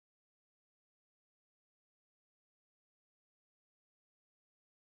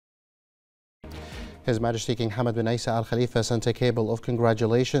His Majesty King Hamad bin Isa Al Khalifa sent a cable of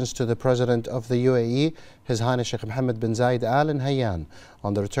congratulations to the President of the UAE, His Highness Sheikh Mohammed bin Zayed Al Nahyan,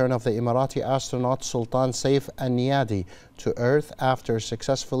 on the return of the Emirati astronaut Sultan Saif Al-Niyadi to Earth after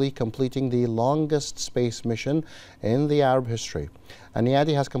successfully completing the longest space mission in the Arab history.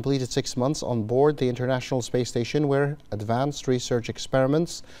 Al-Niyadi has completed 6 months on board the International Space Station, where advanced research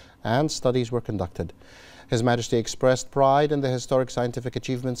experiments and studies were conducted. His Majesty expressed pride in the historic scientific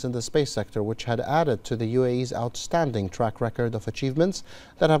achievements in the space sector, which had added to the UAE's outstanding track record of achievements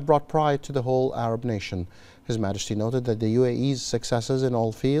that have brought pride to the whole Arab nation. His Majesty noted that the UAE's successes in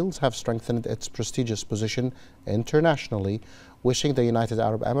all fields have strengthened its prestigious position internationally, wishing the United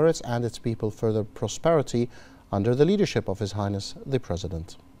Arab Emirates and its people further prosperity under the leadership of His Highness the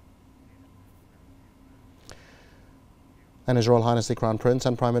President. And His Royal Highness the Crown Prince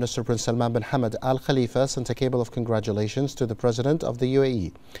and Prime Minister Prince Salman bin Hamad Al Khalifa sent a cable of congratulations to the President of the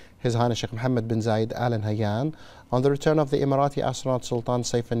UAE, His Highness Sheikh Mohammed bin Zayed Al Nahyan, on the return of the Emirati astronaut Sultan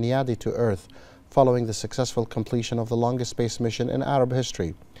Saif Al-Niyadi to Earth, following the successful completion of the longest space mission in Arab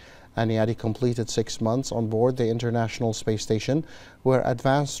history. Al-Niyadi completed 6 months on board the International Space Station, where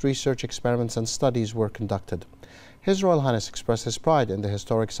advanced research experiments and studies were conducted. His Royal Highness expressed his pride in the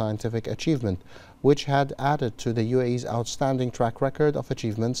historic scientific achievement, which had added to the UAE's outstanding track record of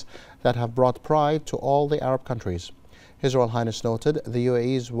achievements that have brought pride to all the Arab countries. His Royal Highness noted the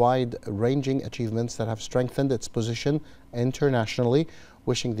UAE's wide-ranging achievements that have strengthened its position internationally,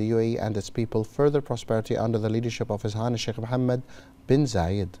 wishing the UAE and its people further prosperity under the leadership of His Highness Sheikh Mohammed bin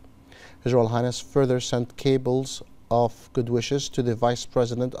Zayed. His Royal Highness further sent cables of good wishes to the Vice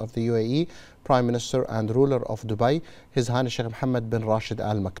President of the UAE, Prime Minister and ruler of Dubai, His Highness Sheikh Mohammed bin Rashid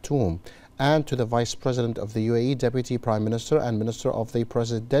Al Maktoum, and to the Vice President of the UAE, Deputy Prime Minister and Minister of the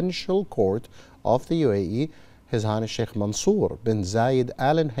Presidential Court of the UAE, His Highness Sheikh Mansour bin Zayed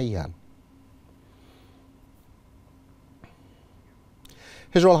Al Nahyan.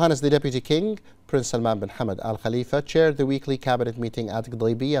 His Royal Highness the Deputy King, Prince Salman bin Hamad Al Khalifa, chaired the weekly cabinet meeting at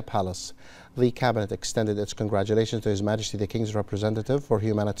Gdaybiyah Palace. The cabinet extended its congratulations to His Majesty the King's representative for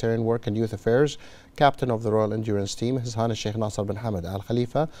humanitarian work and youth affairs, captain of the Royal Endurance Team, His Highness Sheikh Nasser bin Hamad Al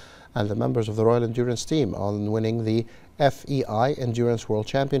Khalifa, and the members of the Royal Endurance Team on winning the FEI Endurance World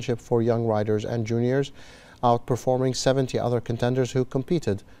Championship for young riders and juniors, outperforming 70 other contenders who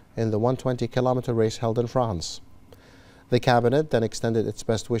competed in the 120-kilometer race held in France. The Cabinet then extended its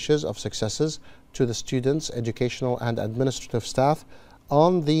best wishes of successes to the students, educational and administrative staff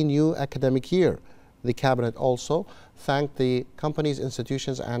on the new academic year. The Cabinet also thanked the companies,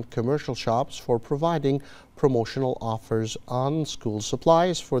 institutions and commercial shops for providing promotional offers on school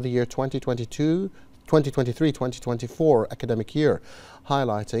supplies for the year 2023-2024 academic year,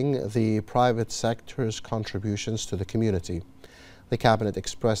 highlighting the private sector's contributions to the community. The Cabinet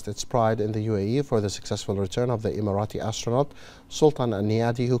expressed its pride in the UAE for the successful return of the Emirati astronaut Sultan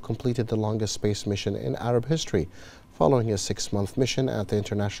Al-Niyadi, who completed the longest space mission in Arab history, following a 6-month mission at the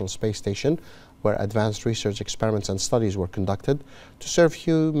International Space Station, where advanced research experiments and studies were conducted to serve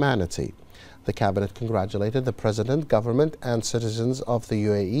humanity. The Cabinet congratulated the President, government and citizens of the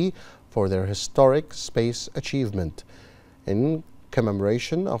UAE for their historic space achievement. In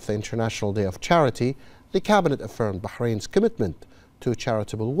commemoration of the International Day of Charity, the Cabinet affirmed Bahrain's commitment to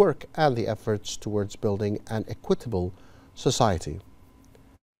charitable work and the efforts towards building an equitable society.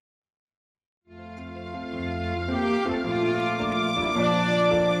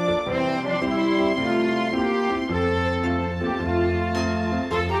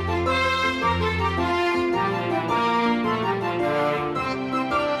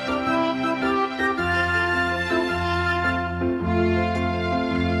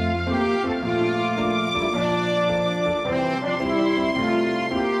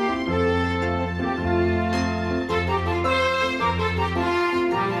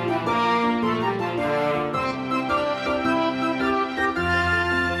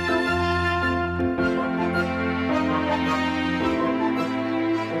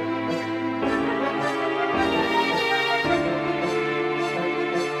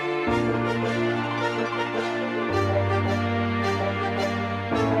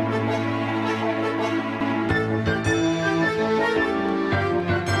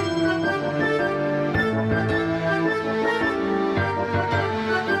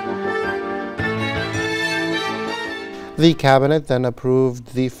 The Cabinet then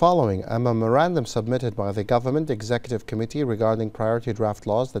approved the following: a memorandum submitted by the Government Executive Committee regarding priority draft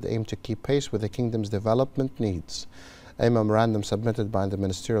laws that aim to keep pace with the Kingdom's development needs. A memorandum submitted by the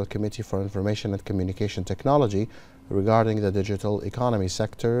Ministerial Committee for Information and Communication Technology regarding the digital economy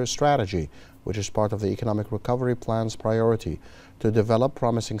sector strategy, which is part of the Economic Recovery Plan's priority to develop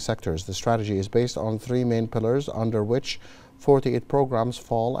promising sectors. The strategy is based on three main pillars, under which 48 programs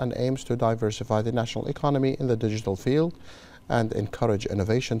fall, and aims to diversify the national economy in the digital field and encourage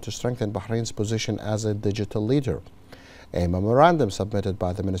innovation to strengthen Bahrain's position as a digital leader. A memorandum submitted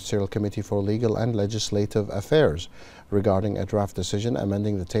by the Ministerial Committee for Legal and Legislative Affairs regarding a draft decision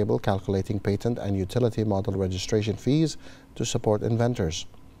amending the table calculating patent and utility model registration fees to support inventors.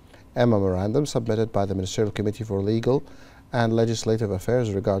 A memorandum submitted by the Ministerial Committee for Legal and Legislative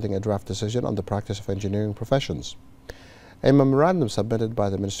Affairs regarding a draft decision on the practice of engineering professions. A memorandum submitted by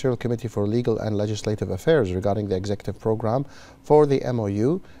the Ministerial Committee for Legal and Legislative Affairs regarding the executive program for the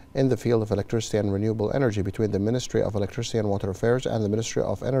MOU in the field of electricity and renewable energy between the Ministry of Electricity and Water Affairs and the Ministry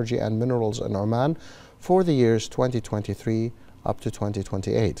of Energy and Minerals in Oman for the years 2023 up to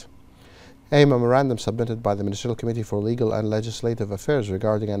 2028. A memorandum submitted by the Ministerial Committee for Legal and Legislative Affairs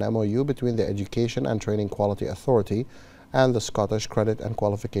regarding an MOU between the Education and Training Quality Authority and the Scottish Credit and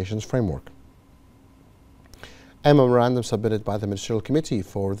Qualifications Framework. A memorandum submitted by the Ministerial Committee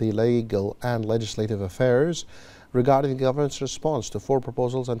for the Legal and Legislative Affairs regarding the government's response to 4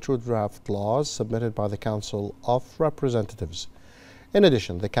 proposals and 2 draft laws submitted by the Council of Representatives. In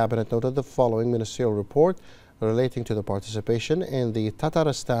addition, the Cabinet noted the following ministerial report relating to the participation in the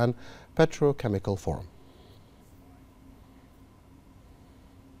Tatarstan Petrochemical Forum.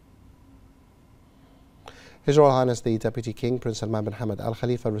 His Royal Highness the Deputy King Prince Salman bin Hamad Al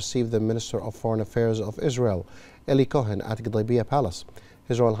Khalifa received the Minister of Foreign Affairs of Israel, Eli Cohen, at Qudaybiya Palace.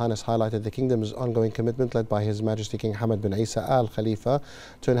 His Royal Highness highlighted the kingdom's ongoing commitment led by His Majesty King Hamad bin Isa Al Khalifa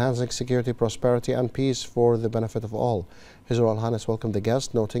to enhancing security, prosperity and peace for the benefit of all. His Royal Highness welcomed the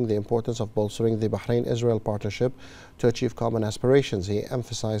guest, noting the importance of bolstering the Bahrain-Israel partnership to achieve common aspirations. He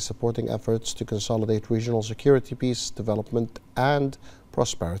emphasized supporting efforts to consolidate regional security, peace, development and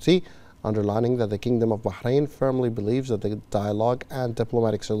prosperity, underlining that the Kingdom of Bahrain firmly believes that the dialogue and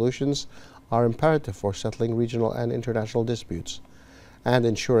diplomatic solutions are imperative for settling regional and international disputes and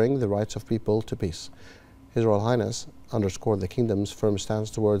ensuring the rights of people to peace. His Royal Highness underscored the Kingdom's firm stance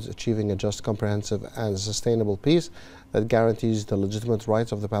towards achieving a just, comprehensive and sustainable peace that guarantees the legitimate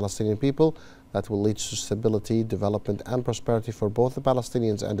rights of the Palestinian people, that will lead to stability, development and prosperity for both the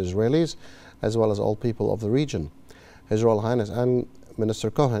Palestinians and Israelis, as well as all people of the region. His Royal Highness and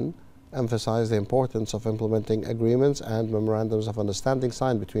Minister Cohen emphasized the importance of implementing agreements and memorandums of understanding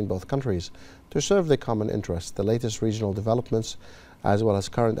signed between both countries to serve the common interest. The latest regional developments, as well as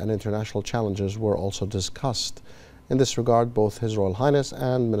current and international challenges, were also discussed. In this regard, both His Royal Highness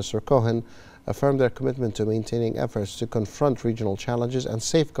and Minister Cohen affirmed their commitment to maintaining efforts to confront regional challenges and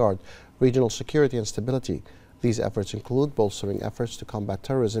safeguard regional security and stability. These efforts include bolstering efforts to combat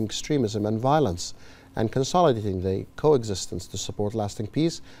terrorism, extremism and violence, and consolidating the coexistence to support lasting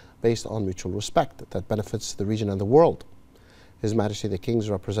peace based on mutual respect that benefits the region and the world. His Majesty the King's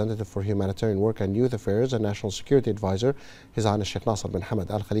representative for humanitarian work and youth affairs and national security advisor, His Highness Sheikh Nasser bin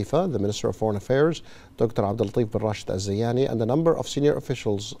Hamad Al Khalifa, the Minister of Foreign Affairs, Dr. Abdul Latif bin Rashid Al Zayani, and a number of senior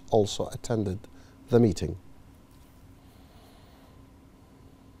officials also attended the meeting.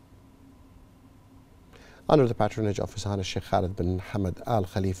 Under the patronage of His Highness Sheikh Khalid bin Hamad Al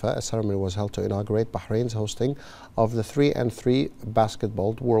Khalifa, a ceremony was held to inaugurate Bahrain's hosting of the 3x3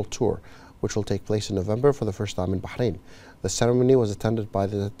 Basketball World Tour, which will take place in November for the first time in Bahrain. The ceremony was attended by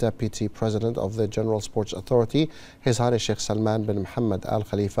the Deputy President of the General Sports Authority, His Highness Sheikh Salman bin Mohammed Al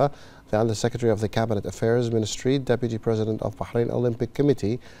Khalifa, the Under-Secretary of the Cabinet Affairs Ministry, Deputy President of Bahrain Olympic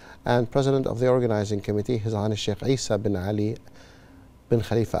Committee, and President of the Organizing Committee, His Highness Sheikh Isa bin Ali bin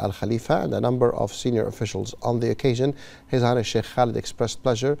Khalifa Al Khalifa, and a number of senior officials. On the occasion, His Highness Sheikh Khalid expressed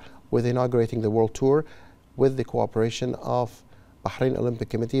pleasure with inaugurating the World Tour with the cooperation of Bahrain Olympic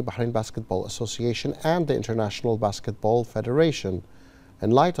Committee, Bahrain Basketball Association and the International Basketball Federation,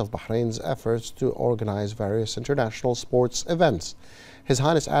 in light of Bahrain's efforts to organize various international sports events. His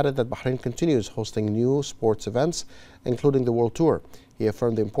Highness added that Bahrain continues hosting new sports events, including the World Tour. He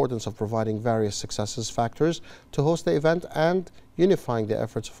affirmed the importance of providing various success factors to host the event and unifying the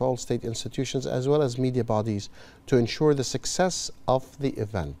efforts of all state institutions as well as media bodies to ensure the success of the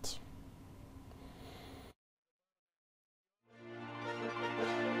event.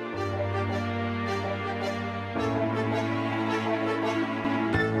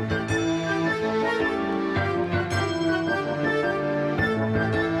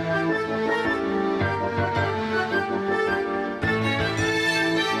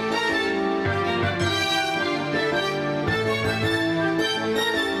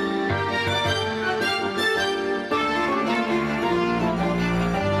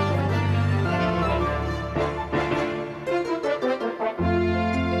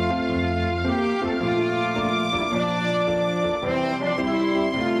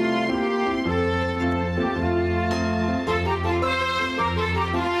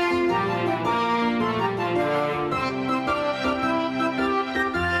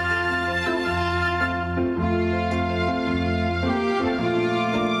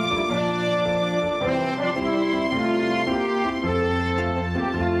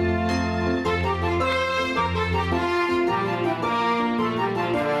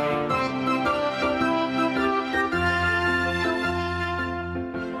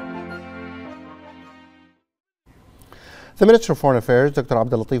 The Minister of Foreign Affairs, Dr.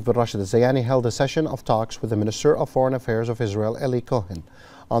 Abdul Latif bin Rashid al-Zayani, held a session of talks with the Minister of Foreign Affairs of Israel, Eli Cohen,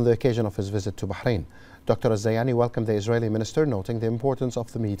 on the occasion of his visit to Bahrain. Dr. al-Zayani welcomed the Israeli minister, noting the importance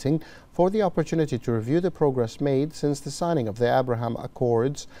of the meeting for the opportunity to review the progress made since the signing of the Abraham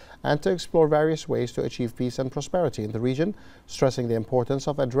Accords and to explore various ways to achieve peace and prosperity in the region, stressing the importance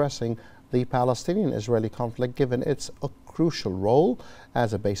of addressing the Palestinian-Israeli conflict given its crucial role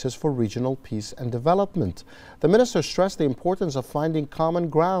as a basis for regional peace and development. The minister stressed the importance of finding common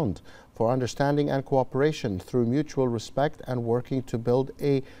ground for understanding and cooperation through mutual respect and working to build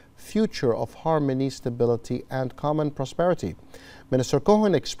a future of harmony, stability, and common prosperity. Minister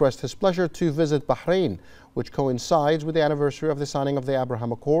Cohen expressed his pleasure to visit Bahrain, which coincides with the anniversary of the signing of the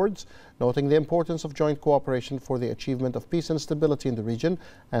Abraham Accords, noting the importance of joint cooperation for the achievement of peace and stability in the region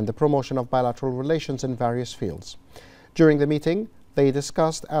and the promotion of bilateral relations in various fields. During the meeting, they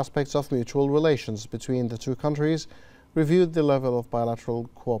discussed aspects of mutual relations between the two countries, reviewed the level of bilateral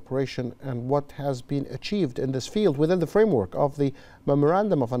cooperation and what has been achieved in this field within the framework of the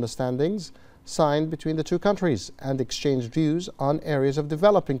Memorandum of Understandings signed between the two countries, and exchanged views on areas of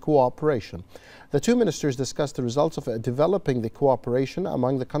developing cooperation. The two ministers discussed the results of developing the cooperation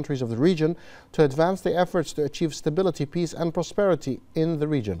among the countries of the region to advance the efforts to achieve stability, peace and prosperity in the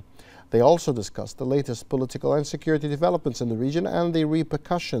region. They also discussed the latest political and security developments in the region and the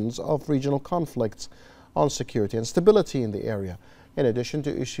repercussions of regional conflicts on security and stability in the area, in addition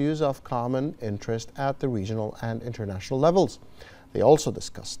to issues of common interest at the regional and international levels. They also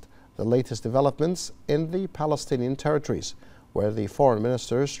discussed the latest developments in the Palestinian territories, where the foreign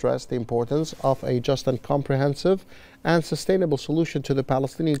minister stressed the importance of a just and comprehensive and sustainable solution to the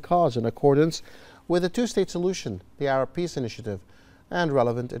Palestinian cause in accordance with the two-state solution, the Arab Peace Initiative, and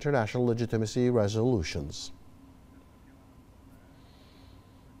relevant international legitimacy resolutions.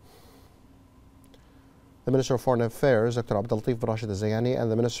 The Minister of Foreign Affairs, Dr. Abdul Latif bin Rashid al-Zayani,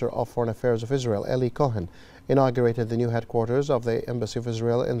 and the Minister of Foreign Affairs of Israel, Eli Cohen, inaugurated the new headquarters of the Embassy of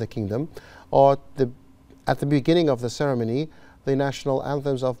Israel in the Kingdom. At the beginning of the ceremony, the national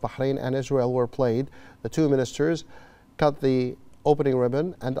anthems of Bahrain and Israel were played. The two ministers cut the opening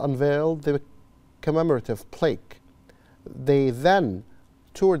ribbon and unveiled the commemorative plaque. They then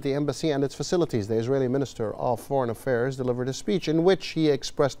toured the embassy and its facilities. The Israeli Minister of Foreign Affairs delivered a speech in which he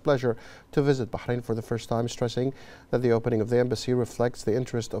expressed pleasure to visit Bahrain for the first time, stressing that the opening of the embassy reflects the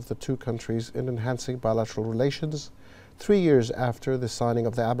interest of the two countries in enhancing bilateral relations 3 years after the signing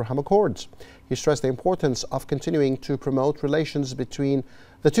of the Abraham Accords. He stressed the importance of continuing to promote relations between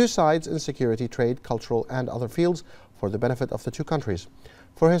the two sides in security, trade, cultural and other fields for the benefit of the two countries.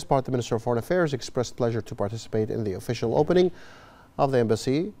 For his part, the Minister of Foreign Affairs expressed pleasure to participate in the official opening of the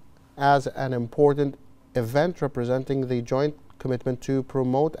embassy as an important event representing the joint commitment to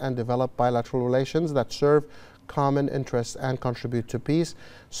promote and develop bilateral relations that serve common interests and contribute to peace,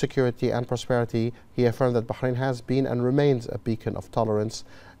 security and prosperity. He affirmed that Bahrain has been and remains a beacon of tolerance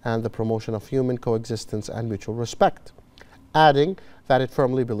and the promotion of human coexistence and mutual respect, adding that it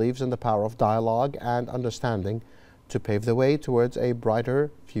firmly believes in the power of dialogue and understanding to pave the way towards a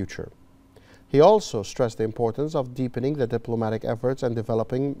brighter future. He also stressed the importance of deepening the diplomatic efforts and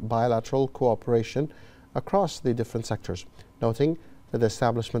developing bilateral cooperation across the different sectors, noting that the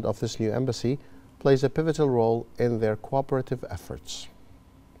establishment of this new embassy plays a pivotal role in their cooperative efforts.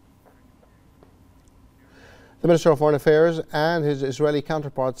 The Minister of Foreign Affairs and his Israeli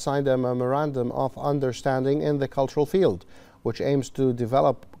counterpart signed a memorandum of understanding in the cultural field, which aims to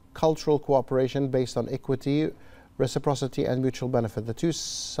develop cultural cooperation based on equity, reciprocity and mutual benefit. The two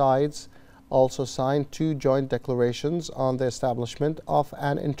sides also signed two joint declarations on the establishment of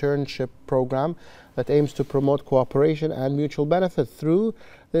an internship program that aims to promote cooperation and mutual benefit through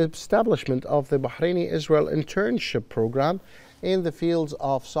the establishment of the Bahraini-Israel internship program in the fields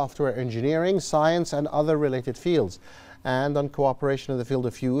of software engineering, science and other related fields, and on cooperation in the field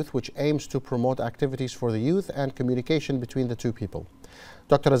of youth, which aims to promote activities for the youth and communication between the two people.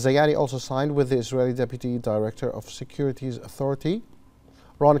 Dr. al-Zayani also signed with the Israeli Deputy Director of Securities Authority,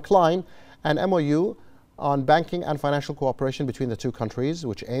 Ron Klein, an MOU on banking and financial cooperation between the two countries,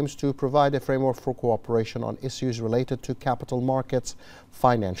 which aims to provide a framework for cooperation on issues related to capital markets,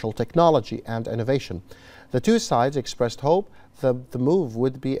 financial technology and innovation. The two sides expressed hope that the move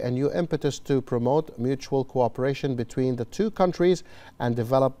would be a new impetus to promote mutual cooperation between the two countries and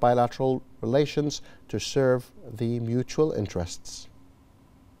develop bilateral relations to serve the mutual interests.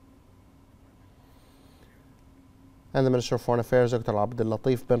 And the Minister of Foreign Affairs, Dr. Abdul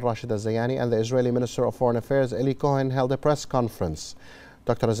Latif bin Rashid al-Zayani, and the Israeli Minister of Foreign Affairs, Eli Cohen, held a press conference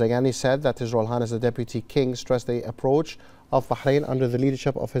Dr. Zayani said that His Royal Highness the Deputy King stressed the approach of Bahrain under the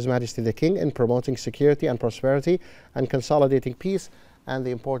leadership of His Majesty the King in promoting security and prosperity and consolidating peace, and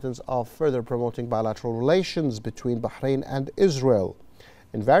the importance of further promoting bilateral relations between Bahrain and Israel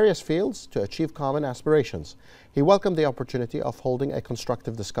in various fields to achieve common aspirations. He welcomed the opportunity of holding a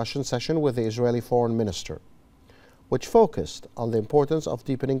constructive discussion session with the Israeli Foreign Minister, which focused on the importance of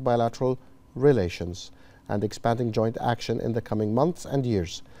deepening bilateral relations and expanding joint action in the coming months and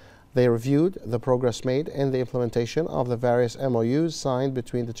years. They reviewed the progress made in the implementation of the various MOUs signed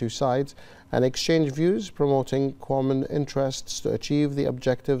between the two sides and exchanged views promoting common interests to achieve the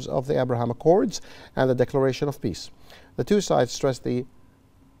objectives of the Abraham Accords and the Declaration of Peace. The two sides stressed the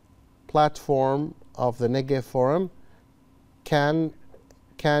platform of the Negev Forum can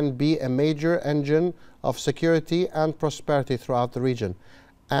be a major engine of security and prosperity throughout the region,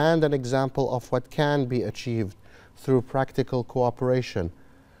 and an example of what can be achieved through practical cooperation.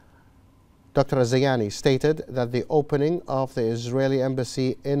 Dr. Zayani stated that the opening of the Israeli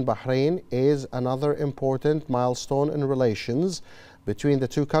embassy in Bahrain is another important milestone in relations between the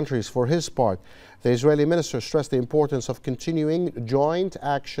two countries. For his part, the Israeli minister stressed the importance of continuing joint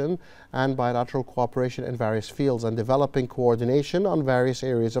action and bilateral cooperation in various fields and developing coordination on various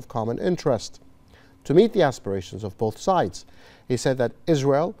areas of common interest to meet the aspirations of both sides. He said that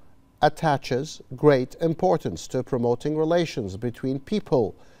Israel attaches great importance to promoting relations between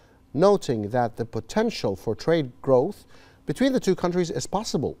people, noting that the potential for trade growth between the two countries is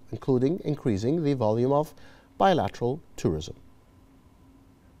possible, including increasing the volume of bilateral tourism.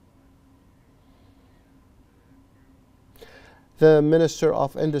 The Minister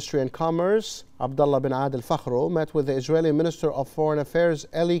of Industry and Commerce, Abdullah bin Adel Fakhro, met with the Israeli Minister of Foreign Affairs,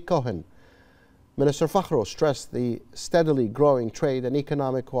 Eli Cohen. Minister Fakhro stressed the steadily growing trade and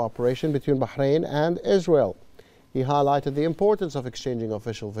economic cooperation between Bahrain and Israel. He highlighted the importance of exchanging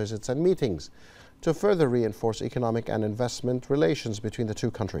official visits and meetings to further reinforce economic and investment relations between the two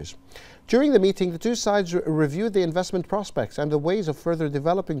countries. During the meeting, the two sides reviewed the investment prospects and the ways of further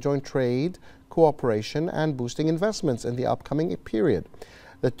developing joint trade, cooperation, and boosting investments in the upcoming period.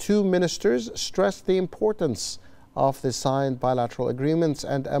 The two ministers stressed the importance of the signed bilateral agreements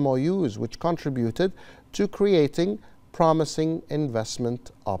and MOUs, which contributed to creating promising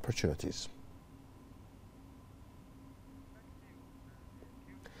investment opportunities.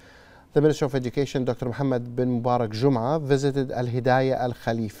 The Minister of Education, Dr. Mohammed bin Mubarak Jum'a, visited Al-Hidayah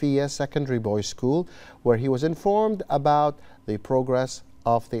Al-Khalifiyya Secondary Boys School, where he was informed about the progress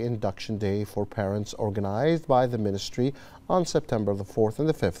of the induction day for parents organized by the ministry on September the 4th and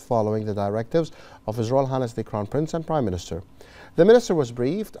the 5th, following the directives of His Royal Highness the Crown Prince and Prime Minister. The minister was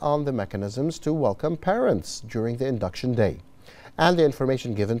briefed on the mechanisms to welcome parents during the induction day and the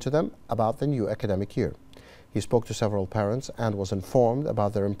information given to them about the new academic year. He spoke to several parents and was informed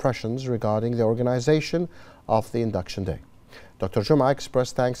about their impressions regarding the organization of the induction day. Dr. Jum'a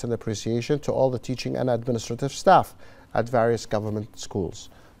expressed thanks and appreciation to all the teaching and administrative staff at various government schools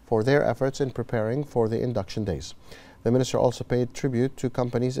for their efforts in preparing for the induction days. The minister also paid tribute to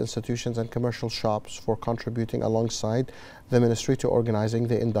companies, institutions, and commercial shops for contributing alongside the ministry to organizing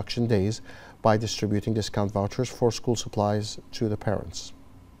the induction days by distributing discount vouchers for school supplies to the parents.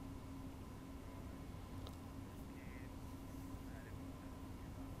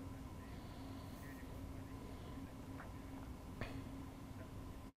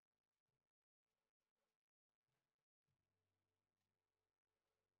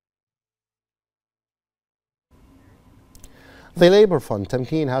 The Labour Fund,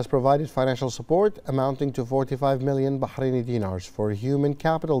 Tamkeen, has provided financial support amounting to 45 million Bahraini dinars for human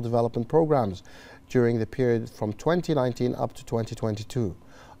capital development programs during the period from 2019 up to 2022.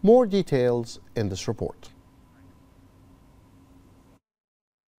 More details in this report.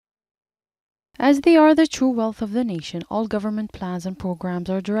 As they are the true wealth of the nation, all government plans and programs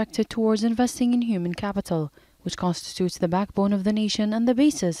are directed towards investing in human capital, which constitutes the backbone of the nation and the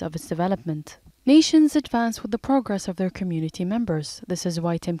basis of its development. Nations advance with the progress of their community members. This is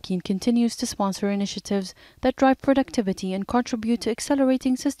why Tamkeen continues to sponsor initiatives that drive productivity and contribute to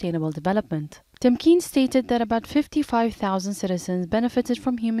accelerating sustainable development. Tamkeen stated that about 55,000 citizens benefited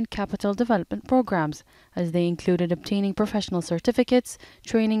from human capital development programs, as they included obtaining professional certificates,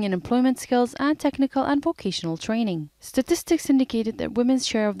 training in employment skills, and technical and vocational training. Statistics indicated that women's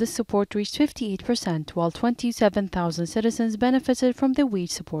share of this support reached 58%, while 27,000 citizens benefited from the wage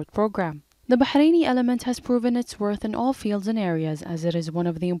support program. The Bahraini element has proven its worth in all fields and areas, as it is one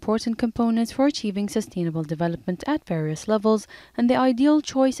of the important components for achieving sustainable development at various levels and the ideal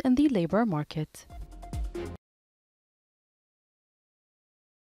choice in the labor market.